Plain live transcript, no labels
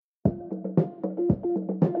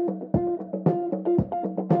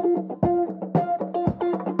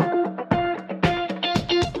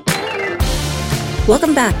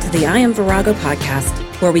Welcome back to the I Am Virago podcast,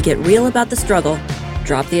 where we get real about the struggle,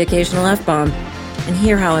 drop the occasional F-bomb, and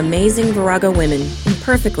hear how amazing Virago women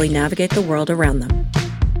imperfectly navigate the world around them.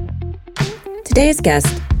 Today's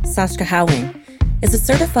guest, Saskia Houwing, is a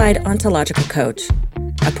certified ontological coach,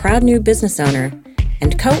 a proud new business owner,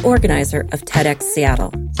 and co-organizer of TEDx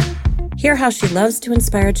Seattle. Hear how she loves to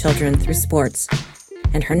inspire children through sports,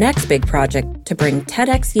 and her next big project to bring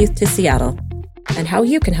TEDx youth to Seattle, and how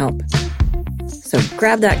you can help. So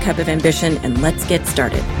grab that cup of ambition and let's get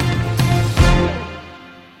started.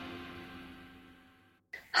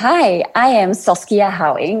 Hi, I am Saskia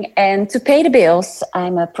Houwing, and to pay the bills,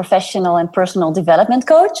 I'm a professional and personal development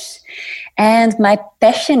coach. And my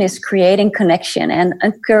passion is creating connection and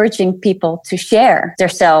encouraging people to share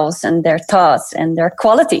themselves and their thoughts and their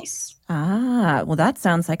qualities. Well, that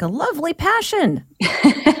sounds like a lovely passion.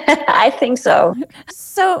 I think so.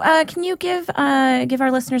 So can you give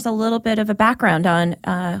our listeners a little bit of a background on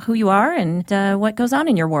who you are and what goes on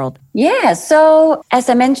in your world? Yeah, so as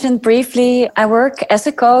I mentioned briefly, I work as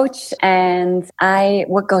a coach, and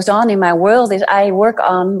what goes on in my world is I work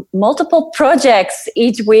on multiple projects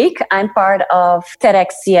each week. I'm part of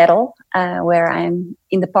TEDx Seattle, where I'm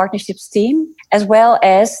in the partnerships team, as well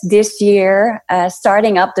as this year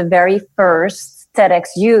starting up the very first TEDx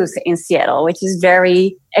Youth in Seattle, which is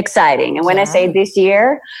very exciting. And when I say this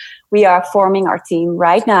year, we are forming our team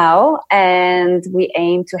right now, and we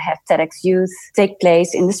aim to have TEDx Youth take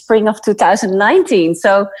place in the spring of 2019.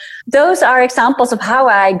 So those are examples of how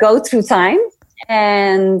I go through time.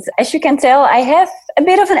 And as you can tell, I have a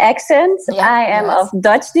bit of an accent. I am of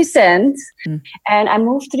Dutch descent. And I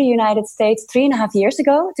moved to the United States 3.5 years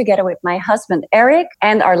ago, together with my husband, Eric,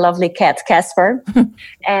 and our lovely cat, Casper.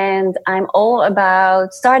 And I'm all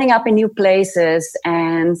about starting up in new places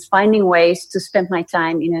and finding ways to spend my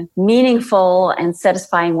time in a meaningful and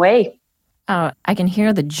satisfying way. Oh, I can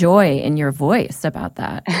hear the joy in your voice about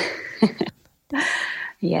that.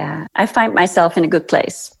 Yeah, I find myself in a good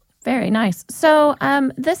place. Very nice. So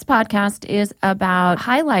this podcast is about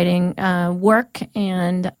highlighting work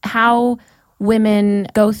and how women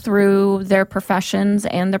go through their professions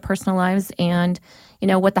and their personal lives, and, you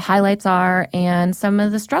know, what the highlights are and some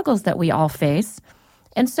of the struggles that we all face.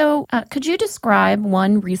 And so could you describe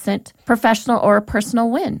one recent professional or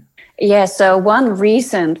personal win? Yeah, so one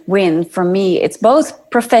recent win for me, it's both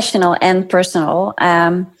professional and personal,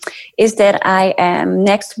 is that I am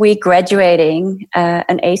next week graduating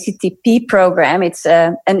an ACTP program. It's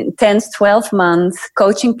an intense 12-month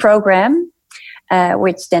coaching program,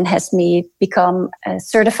 which then has me become a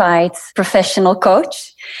certified professional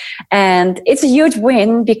coach. And it's a huge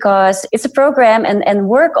win because it's a program and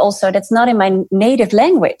work also that's not in my native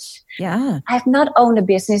language. Yeah. I've not owned a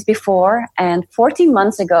business before, and 14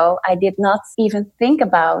 months ago, I did not even think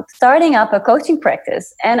about starting up a coaching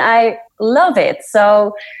practice, and I love it.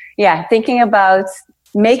 So yeah, thinking about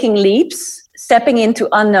making leaps, stepping into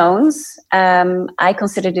unknowns, I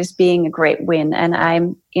consider this being a great win, and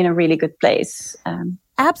I'm in a really good place.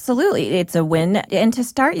 Absolutely. It's a win. And to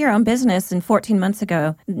start your own business and 14 months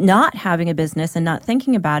ago, not having a business and not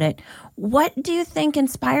thinking about it, what do you think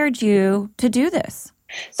inspired you to do this?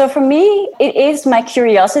 So for me, it is my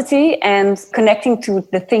curiosity and connecting to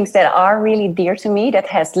the things that are really dear to me that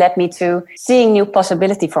has led me to seeing new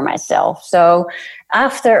possibility for myself. So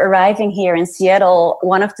after arriving here in Seattle,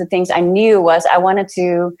 one of the things I knew was I wanted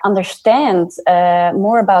to understand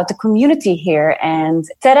more about the community here. And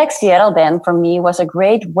TEDx Seattle then for me was a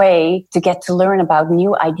great way to get to learn about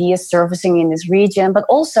new ideas surfacing in this region, but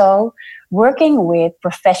also working with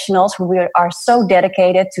professionals who are so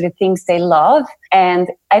dedicated to the things they love. And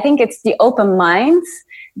I think it's the open mind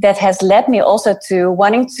that has led me also to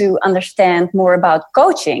wanting to understand more about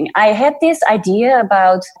coaching. I had this idea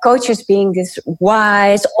about coaches being this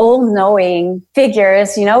wise, all-knowing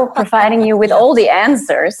figures, you know, providing you with all the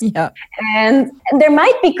answers. Yeah. And there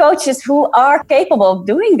might be coaches who are capable of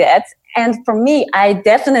doing that. And for me, I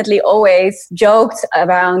definitely always joked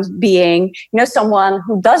around being, you know, someone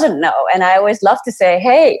who doesn't know. And I always love to say,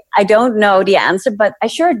 hey, I don't know the answer, but I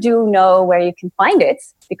sure do know where you can find it,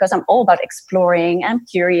 because I'm all about exploring. I'm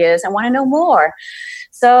curious. I want to know more.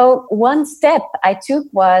 So one step I took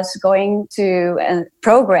was going to a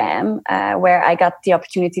program where I got the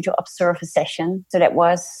opportunity to observe a session. So that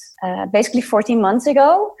was basically 14 months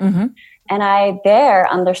ago. Mm-hmm. And I there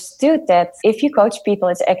understood that if you coach people,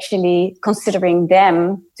 it's actually considering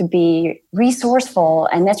them to be resourceful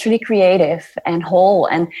and naturally creative and whole.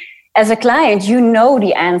 And as a client, you know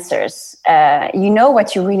the answers. You know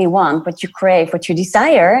what you really want, what you crave, what you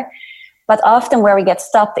desire. But often where we get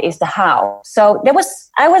stopped is the how. So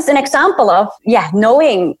I was an example of,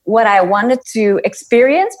 knowing what I wanted to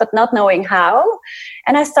experience, but not knowing how.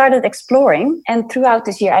 And I started exploring. And throughout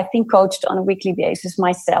this year, I've been coached on a weekly basis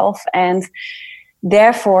myself, and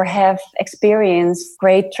therefore have experienced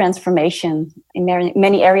great transformation in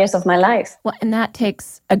many areas of my life. Well, and that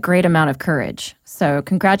takes a great amount of courage. So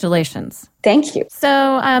congratulations. Thank you. So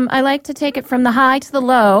I like to take it from the high to the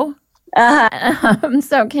low.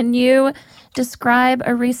 So can you describe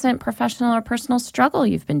a recent professional or personal struggle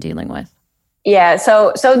you've been dealing with? Yeah,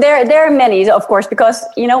 so there are many, of course, because,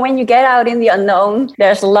 when you get out in the unknown,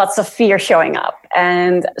 there's lots of fear showing up.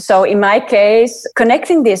 And so in my case,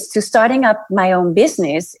 connecting this to starting up my own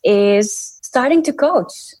business is starting to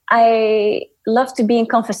coach. I love to be in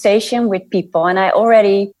conversation with people, and I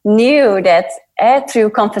already knew that through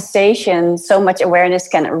conversation, so much awareness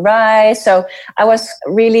can arise. So I was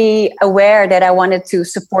really aware that I wanted to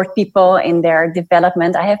support people in their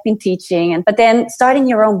development. I have been teaching, but then starting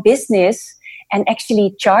your own business and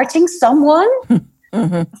actually charging someone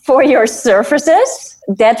for your services,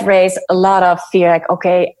 that raised a lot of fear. Like,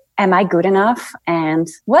 okay, am I good enough? And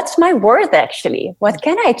what's my worth actually? What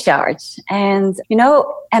can I charge? And,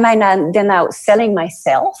 am I now selling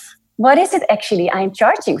myself? What is it actually I'm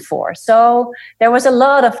charging for? So there was a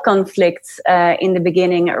lot of conflict in the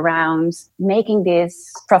beginning around making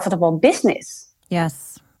this profitable business.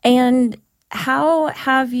 Yes. And how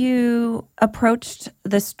have you approached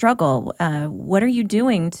the struggle? What are you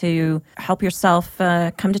doing to help yourself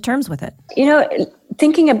come to terms with it?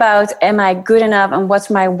 Thinking about, am I good enough and what's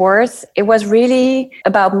my worth? It was really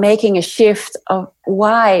about making a shift of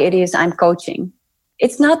why it is I'm coaching.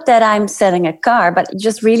 It's not that I'm selling a car, but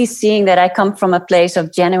just really seeing that I come from a place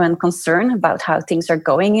of genuine concern about how things are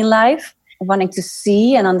going in life, wanting to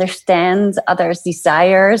see and understand others'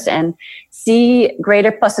 desires and see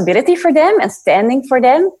greater possibility for them and standing for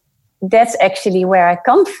them. That's actually where I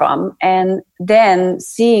come from. And then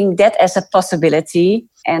seeing that as a possibility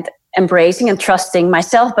and embracing and trusting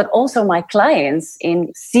myself, but also my clients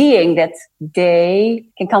in seeing that they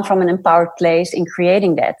can come from an empowered place in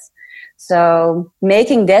creating that. So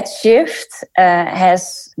making that shift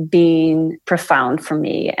has been profound for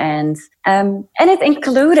me. And it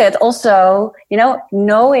included also,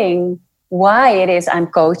 knowing why it is I'm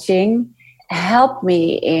coaching helped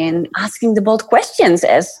me in asking the bold questions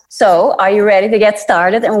so are you ready to get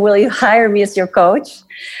started and will you hire me as your coach?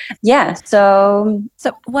 Yeah. So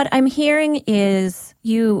what I'm hearing is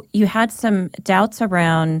you had some doubts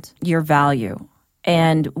around your value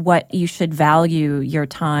and what you should value your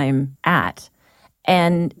time at.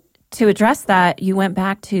 And to address that, you went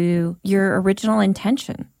back to your original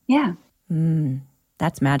intention. Yeah.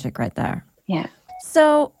 That's magic right there. Yeah.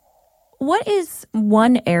 So what is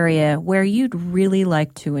one area where you'd really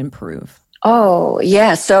like to improve? Oh,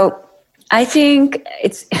 yeah. So I think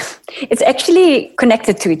it's actually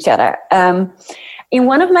connected to each other. In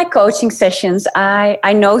one of my coaching sessions,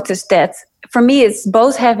 I noticed that for me, it's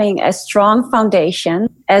both having a strong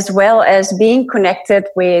foundation as well as being connected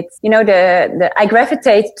with, I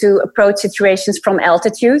gravitate to approach situations from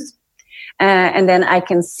altitude. And then I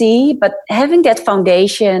can see, but having that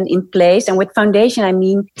foundation in place, and with foundation, I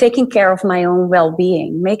mean taking care of my own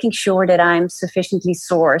well-being, making sure that I'm sufficiently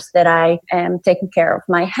sourced, that I am taking care of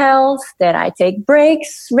my health, that I take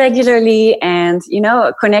breaks regularly and,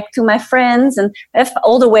 connect to my friends and have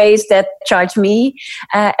all the ways that charge me,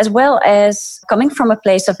 as well as coming from a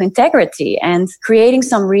place of integrity and creating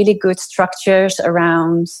some really good structures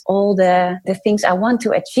around all the things I want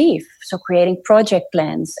to achieve. So creating project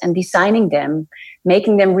plans and designing them,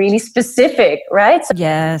 making them really specific, right?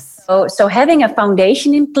 Yes. So having a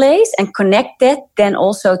foundation in place and connect that then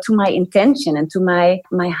also to my intention and to my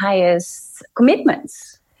highest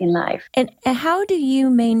commitments in life. And how do you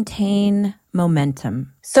maintain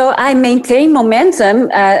momentum? So I maintain momentum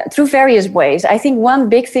through various ways. I think one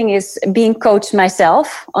big thing is being coached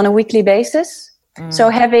myself on a weekly basis. So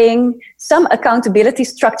having some accountability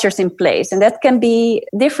structures in place, and that can be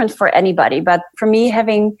different for anybody. But for me,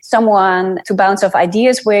 having someone to bounce off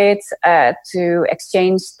ideas with, to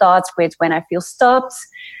exchange thoughts with when I feel stopped,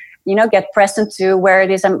 get present to where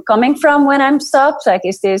it is I'm coming from when I'm stopped. Like,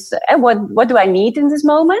 is this, what do I need in this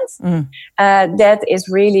moment? That is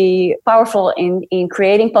really powerful in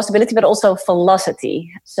creating possibility, but also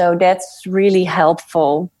velocity. So that's really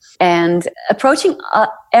helpful. And approaching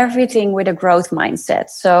everything with a growth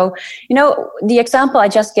mindset. So, the example I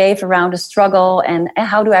just gave around the struggle and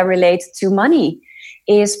how do I relate to money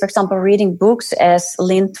is, for example, reading books as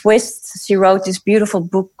Lynn Twist. She wrote this beautiful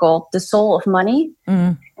book called The Soul of Money.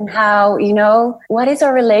 And how, what is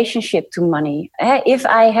our relationship to money? If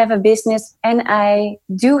I have a business and I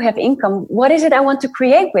do have income, what is it I want to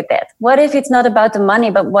create with that? What if it's not about the money,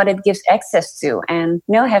 but what it gives access to? And,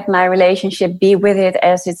 have my relationship be with it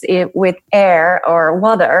as it's with air or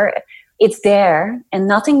water. It's there and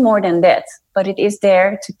nothing more than that, but it is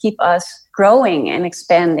there to keep us growing and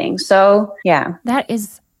expanding. So, yeah. That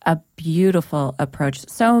is a beautiful approach.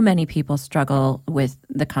 So many people struggle with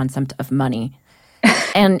the concept of money.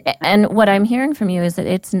 And what I'm hearing from you is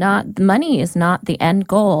that money is not the end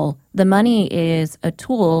goal. The money is a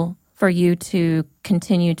tool for you to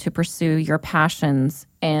continue to pursue your passions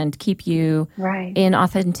and keep you in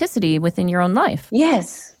authenticity within your own life.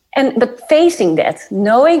 Yes. But facing that,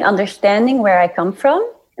 knowing, understanding where I come from,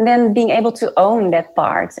 and then being able to own that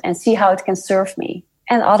part and see how it can serve me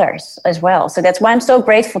and others as well. So that's why I'm so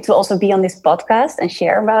grateful to also be on this podcast and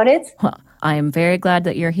share about it. Well, I am very glad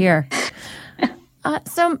that you're here.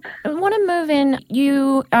 So I want to move in.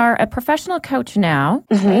 You are a professional coach now.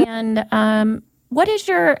 And what is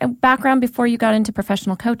your background before you got into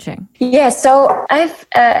professional coaching? Yeah, so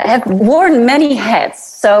have worn many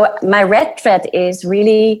hats. So my red thread is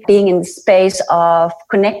really being in the space of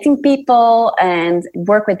connecting people and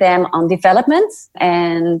work with them on development.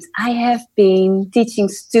 And I have been teaching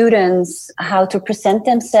students how to present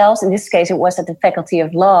themselves. In this case, it was at the Faculty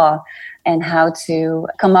of Law, and how to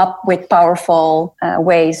come up with powerful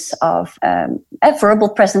ways of a verbal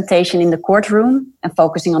presentation in the courtroom and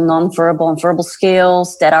focusing on nonverbal and verbal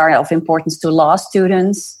skills that are of importance to law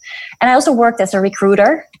students. And I also worked as a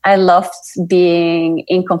recruiter. I loved being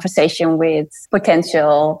in conversation with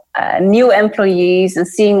potential new employees and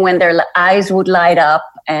seeing when their eyes would light up,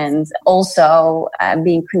 and also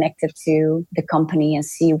being connected to the company and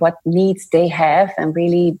see what needs they have and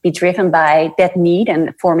really be driven by that need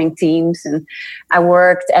and forming teams. And I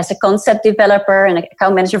worked as a concept developer and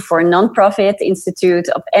account manager for a nonprofit institute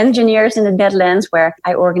of engineers in the Netherlands, where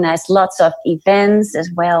I organized lots of events as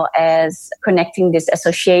well as connecting this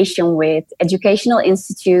association with educational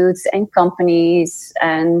institutes and companies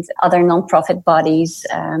and other nonprofit bodies.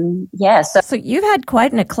 So you've had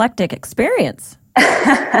quite an eclectic experience.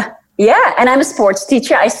 Yeah, and I'm a sports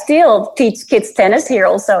teacher. I still teach kids tennis here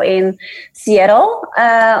also in Seattle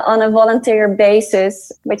on a volunteer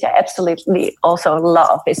basis, which I absolutely also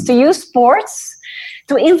love, is to use sports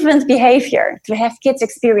to influence behavior, to have kids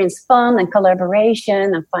experience fun and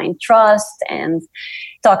collaboration and find trust and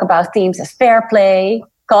talk about themes as fair play,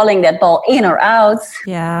 calling that ball in or out.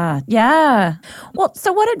 Yeah. Well,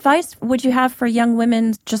 so what advice would you have for young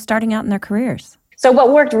women just starting out in their careers? So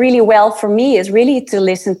what worked really well for me is really to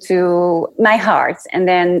listen to my heart. And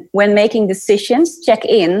then when making decisions, check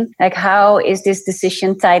in, like, how is this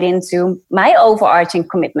decision tied into my overarching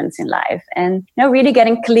commitments in life? And, really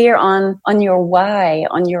getting clear on your why,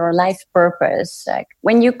 on your life purpose. Like,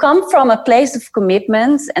 when you come from a place of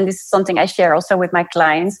commitment, and this is something I share also with my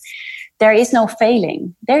clients, there is no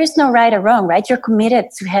failing. There is no right or wrong, right? You're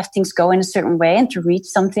committed to have things go in a certain way and to reach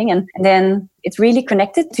something. And then it's really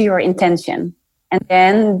connected to your intention. And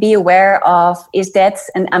then be aware of, is that,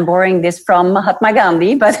 and I'm borrowing this from Mahatma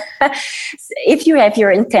Gandhi, but if you have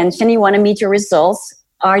your intention, you want to meet your results,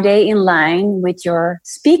 are they in line with your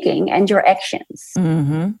speaking and your actions?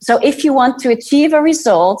 Mm-hmm. So if you want to achieve a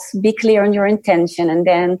result, be clear on your intention, and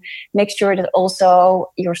then make sure that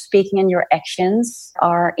also your speaking and your actions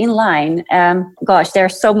are in line.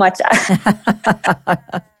 There's so much.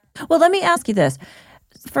 Well, let me ask you this.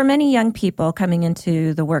 For many young people coming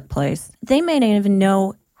into the workplace, they may not even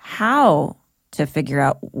know how to figure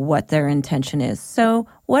out what their intention is. So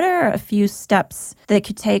what are a few steps they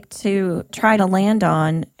could take to try to land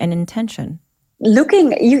on an intention?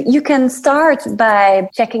 You can start by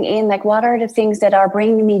checking in, like, what are the things that are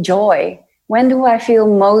bringing me joy? When do I feel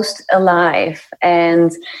most alive?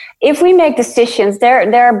 And if we make decisions, there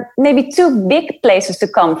are maybe two big places to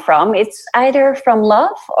come from. It's either from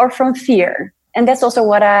love or from fear. And that's also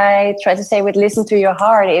what I try to say with listen to your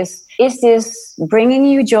heart is this bringing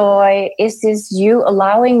you joy? Is this you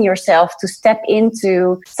allowing yourself to step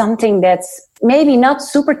into something that's maybe not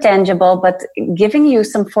super tangible, but giving you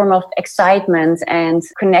some form of excitement and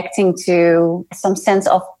connecting to some sense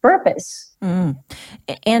of purpose? Mm.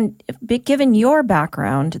 And given your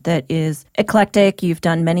background that is eclectic, you've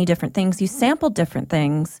done many different things, you sampled different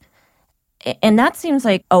things. And that seems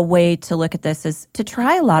like a way to look at this, is to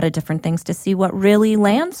try a lot of different things to see what really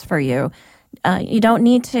lands for you. You don't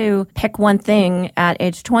need to pick one thing at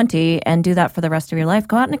age 20 and do that for the rest of your life.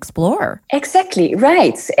 Go out and explore. Exactly,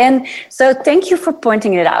 right. And so thank you for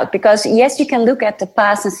pointing it out, because yes, you can look at the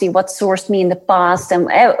past and see what sourced me in the past and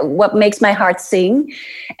what makes my heart sing.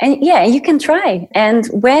 And yeah, you can try. And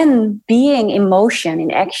when being in motion,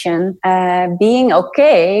 in action, being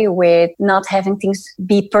okay with not having things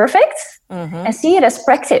be perfect, and see it as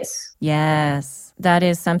practice. Yes, that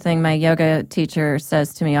is something my yoga teacher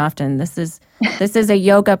says to me often. This is a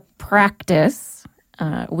yoga practice.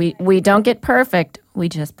 We don't get perfect. We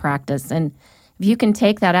just practice. And if you can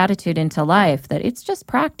take that attitude into life, that it's just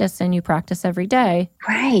practice and you practice every day.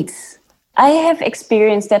 Right. I have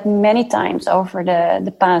experienced that many times over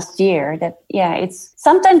the past year, that, it's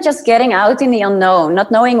sometimes just getting out in the unknown, not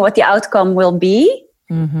knowing what the outcome will be.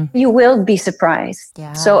 You will be surprised.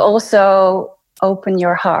 Yeah. So also open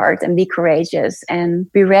your heart and be courageous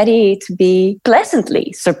and be ready to be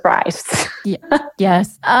pleasantly surprised.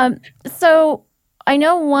 Yes. So I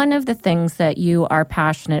know one of the things that you are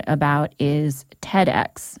passionate about is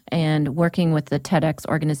TEDx and working with the TEDx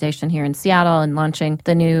organization here in Seattle and launching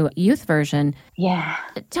the new youth version. Yeah.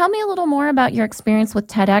 Tell me a little more about your experience with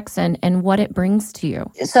TEDx and what it brings to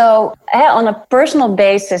you. So on a personal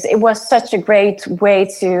basis, it was such a great way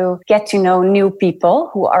to get to know new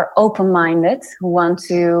people who are open-minded, who want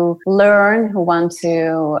to learn, who want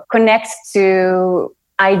to connect to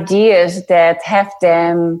ideas that have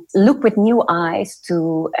them look with new eyes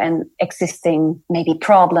to an existing maybe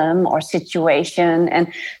problem or situation.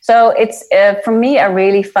 And so it's, for me, I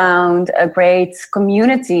really found a great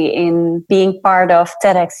community in being part of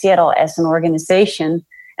TEDx Seattle as an organization.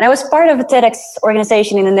 And I was part of a TEDx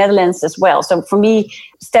organization in the Netherlands as well. So for me,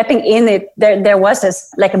 stepping in it, there was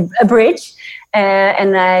a bridge,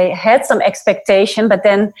 and I had some expectation, but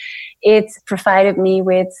then it provided me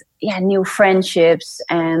with new friendships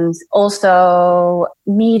and also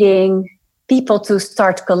meeting people to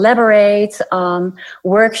start collaborate on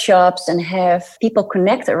workshops and have people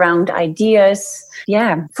connect around ideas.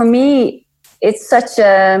 Yeah, for me, it's such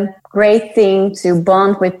a great thing to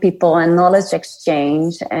bond with people and knowledge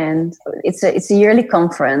exchange. And it's a yearly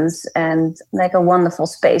conference and like a wonderful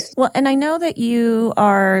space. Well, and I know that you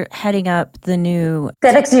are heading up the new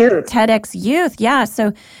TEDx Youth. Yeah.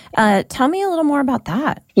 So tell me a little more about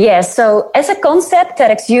that. Yes. So as a concept,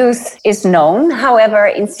 TEDx Youth is known. However,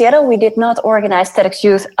 in Seattle, we did not organize TEDx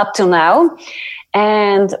Youth up till now.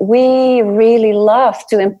 And we really love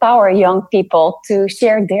to empower young people to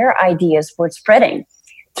share their ideas word spreading.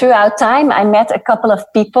 Throughout time, I met a couple of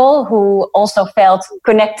people who also felt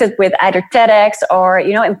connected with either TEDx or,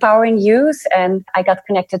 empowering youth. And I got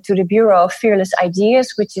connected to the Bureau of Fearless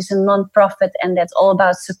Ideas, which is a nonprofit, and that's all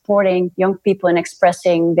about supporting young people in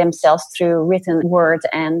expressing themselves through written word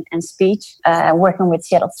and speech, working with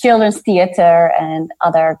Seattle Children's Theater and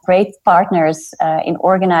other great partners in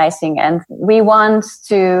organizing. And we want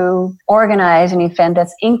to organize an event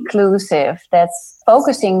that's inclusive, that's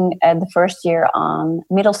focusing the first year on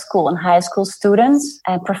middle school and high school students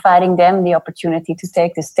and providing them the opportunity to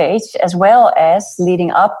take the stage, as well as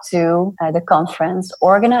leading up to the conference,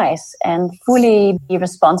 organize and fully be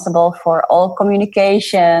responsible for all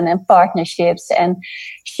communication and partnerships and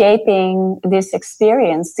shaping this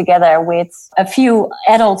experience together with a few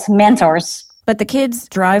adult mentors. But the kids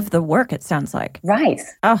drive the work, it sounds like. Right.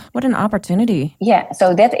 Oh, what an opportunity. Yeah,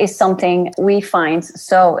 so that is something we find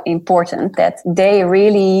so important, that they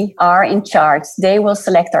really are in charge. They will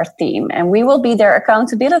select our theme and we will be their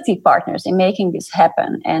accountability partners in making this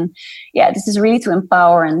happen. And this is really to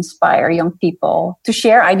empower and inspire young people to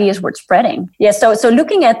share ideas worth spreading. Yeah, so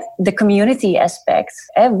looking at the community aspect,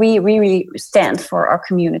 we really stand for our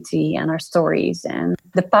community and our stories and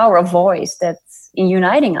the power of voice that's in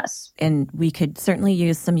uniting us. And we could certainly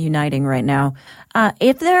use some uniting right now.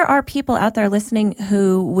 If there are people out there listening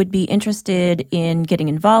who would be interested in getting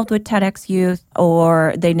involved with TEDx Youth,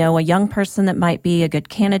 or they know a young person that might be a good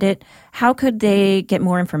candidate, how could they get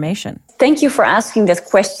more information? Thank you for asking that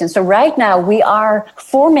question. So right now we are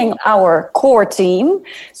forming our core team.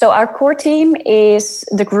 So our core team is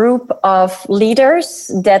the group of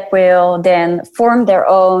leaders that will then form their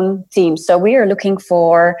own team. So we are looking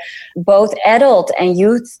for both adult and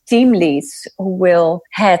youth team leads who will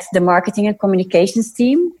head the marketing and communications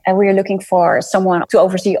team. And we are looking for someone to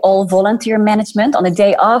oversee all volunteer management on the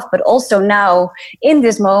day off, but also now in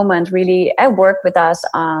this moment really work with us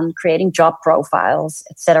on creating job profiles,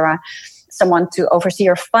 etc. someone to oversee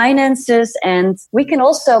your finances. And we can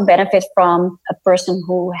also benefit from a person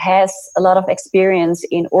who has a lot of experience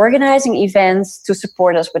in organizing events to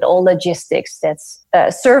support us with all logistics that's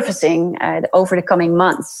surfacing over the coming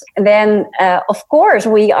months. And then, of course,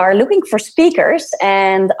 we are looking for speakers,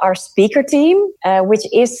 and our speaker team, which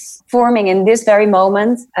is forming in this very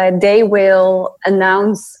moment, they will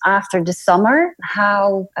announce after the summer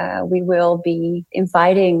how we will be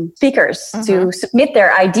inviting speakers to submit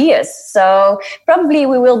their ideas. So probably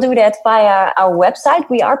we will do that via our website.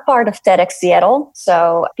 We are part of TEDx Seattle,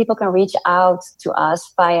 so people can reach out to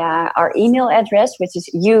us via our email address, which is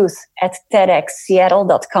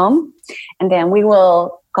youth@tedxseattle.com. And then we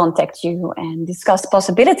will contact you and discuss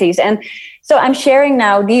possibilities. And so I'm sharing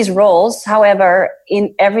now these roles. However,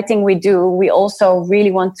 in everything we do, we also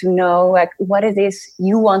really want to know what it is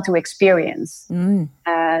you want to experience.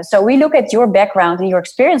 So we look at your background and your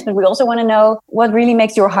experience, but we also want to know what really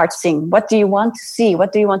makes your heart sing. What do you want to see?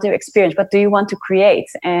 What do you want to experience? What do you want to create?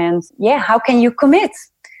 And how can you commit?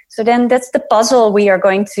 So then that's the puzzle we are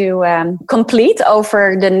going to complete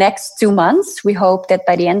over the next 2 months. We hope that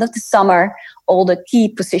by the end of the summer, all the key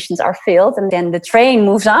positions are filled, and then the train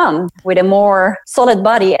moves on with a more solid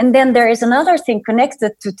body. And then there is another thing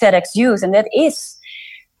connected to TEDx Youth, and that is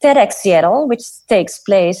TEDx Seattle, which takes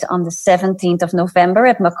place on the 17th of November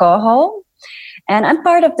at McCaw Hall. And I'm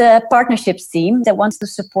part of the partnerships team that wants to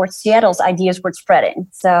support Seattle's ideas worth spreading.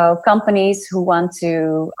 So companies who want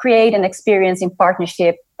to create an experience in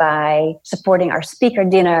partnership by supporting our speaker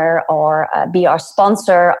dinner or be our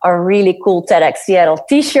sponsor, our really cool TEDx Seattle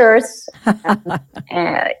t-shirts.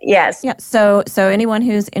 Yes. Yeah. So anyone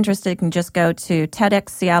who's interested can just go to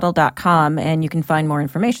tedxseattle.com and you can find more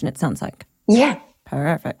information, it sounds like. Yeah.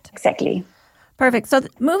 Perfect. Exactly. Perfect. So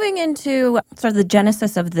moving into sort of the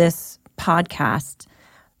genesis of this podcast,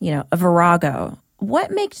 a virago. What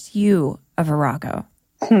makes you a virago?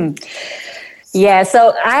 Yeah,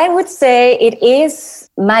 so I would say it is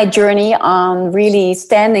my journey on really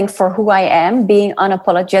standing for who I am, being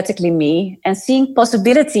unapologetically me, and seeing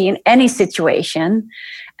possibility in any situation,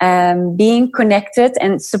 being connected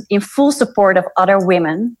and in full support of other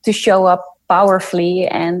women to show up powerfully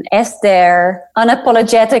and as their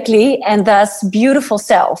unapologetically and thus beautiful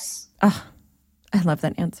selves. Oh, I love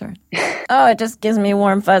that answer. Oh, it just gives me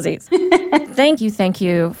warm fuzzies. Thank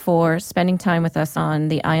you for spending time with us on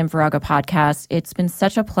the I Am Virago podcast. It's been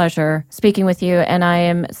such a pleasure speaking with you, and I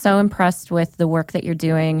am so impressed with the work that you're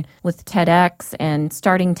doing with TEDx and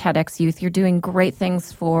starting TEDx Youth. You're doing great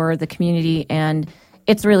things for the community, and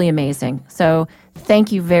it's really amazing. So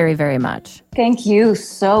thank you very, very much. Thank you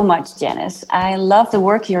so much, Janice. I love the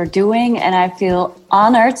work you're doing, and I feel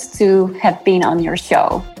honored to have been on your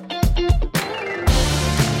show.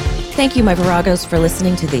 Thank you, my Viragos, for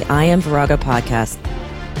listening to the I Am Virago podcast.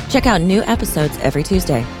 Check out new episodes every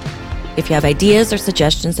Tuesday. If you have ideas or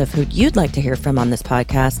suggestions of who you'd like to hear from on this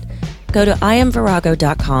podcast, go to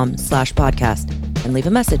iamvirago.com/podcast and leave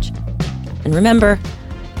a message. And remember,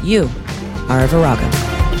 you are a Virago.